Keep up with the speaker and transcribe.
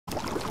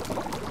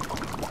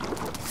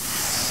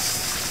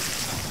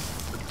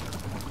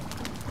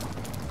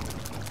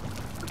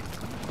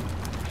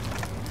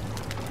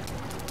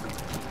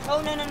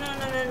Oh no no no no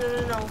no no no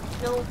no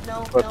no no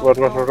What? no What?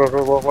 no.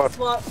 What?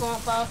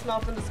 Swamp, I'll smell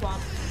from the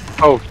swamp.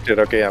 Oh shit!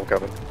 Okay, I'm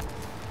coming.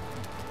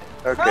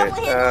 Okay.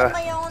 Probably on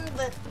my own,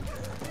 but.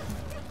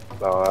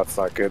 No, that's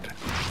not good.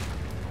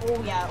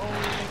 Oh yeah, oh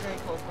they're very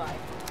close by.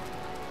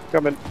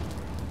 Coming.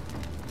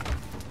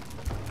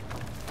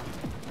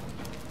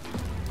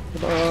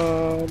 Come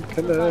on,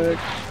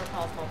 connect.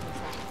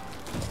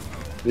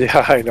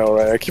 Yeah, I know,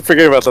 right? I keep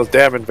forgetting about those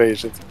damn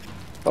invasions.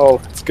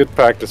 Oh, it's good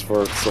practice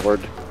for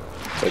sword.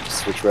 So I just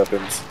switch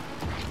weapons.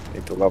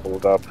 Need to level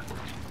it up.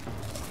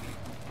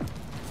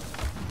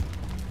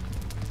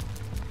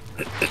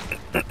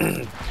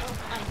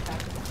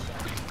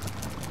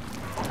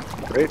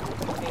 Great.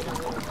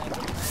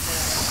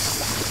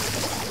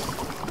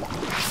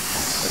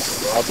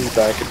 I'll be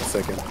back in a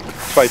second.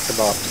 Fight them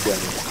off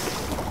together.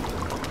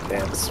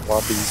 Damn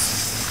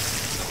swampies.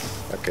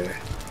 Okay.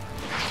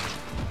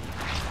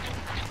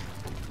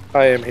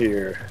 I am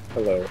here.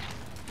 Hello.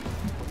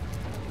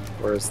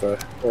 Where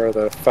are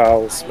the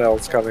foul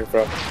smells coming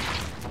from?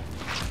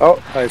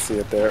 Oh, I see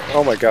it there.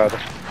 Oh my god.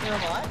 You know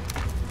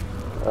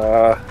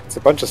what? It's a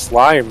bunch of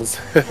slimes.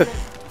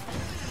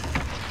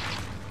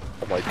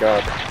 Oh my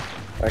god.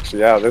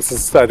 Actually, yeah, this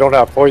is. I don't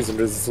have poison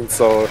resistance,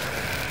 so.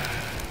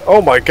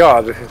 Oh my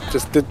god! It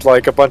just did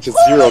like a bunch of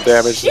zero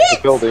damage to the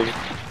building.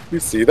 You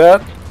see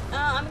that?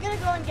 I'm gonna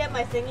go and get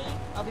my thingy.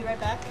 I'll be right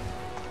back.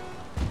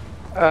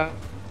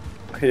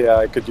 Yeah,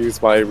 I could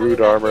use my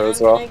root armor as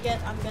well. I'm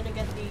gonna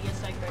get the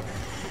strike breaker.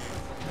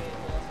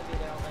 We'll also be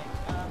there all day.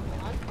 Hold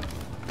on.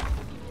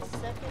 Give me a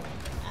second.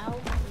 Ow.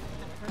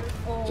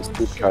 Oh, Just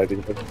keep shit.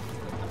 kiting them.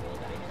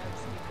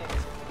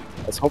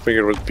 I was hoping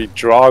it would be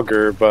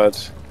Draugr,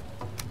 but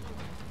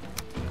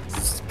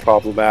it's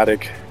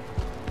problematic.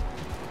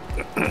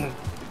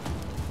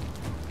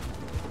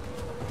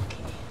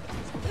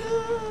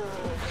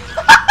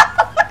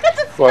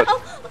 What?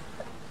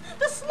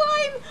 The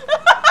slime!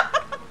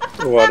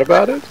 What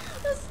about it?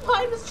 The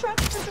slime is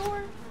trapped at the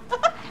door.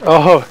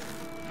 Oh!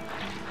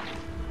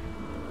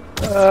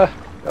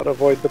 Gotta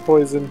avoid the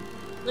poison.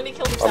 Let me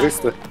kill the At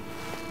least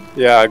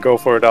yeah, go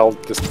for it. I'll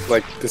just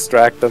like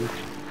distract them.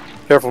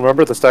 Careful,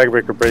 remember the stag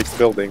breaker breaks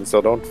buildings,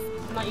 so don't.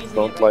 I'm not using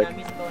don't it right like. now. I'm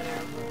using bow and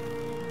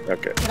arrow.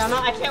 Okay. But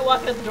I can't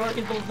walk out the door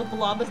because the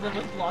blob is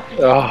what's blocking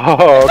it.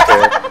 Oh,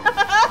 okay.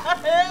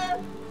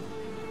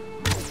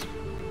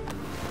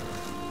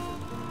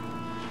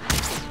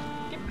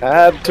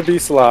 Had to be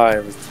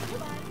slimes.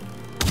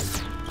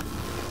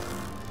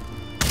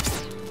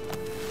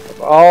 Of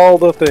all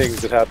the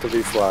things, it had to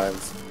be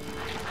slimes.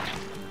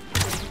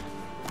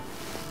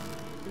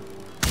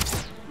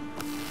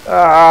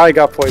 Ah, I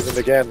got poisoned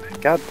again.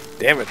 God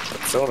damn it,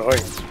 that's so annoying.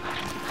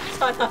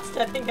 So I'm not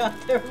stepping out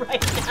there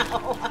right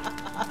now.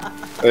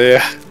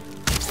 Yeah.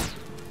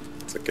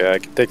 It's okay, I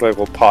can take like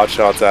little pot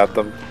shots at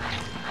them.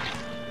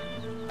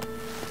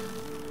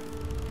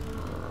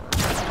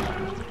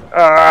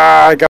 Ah, I got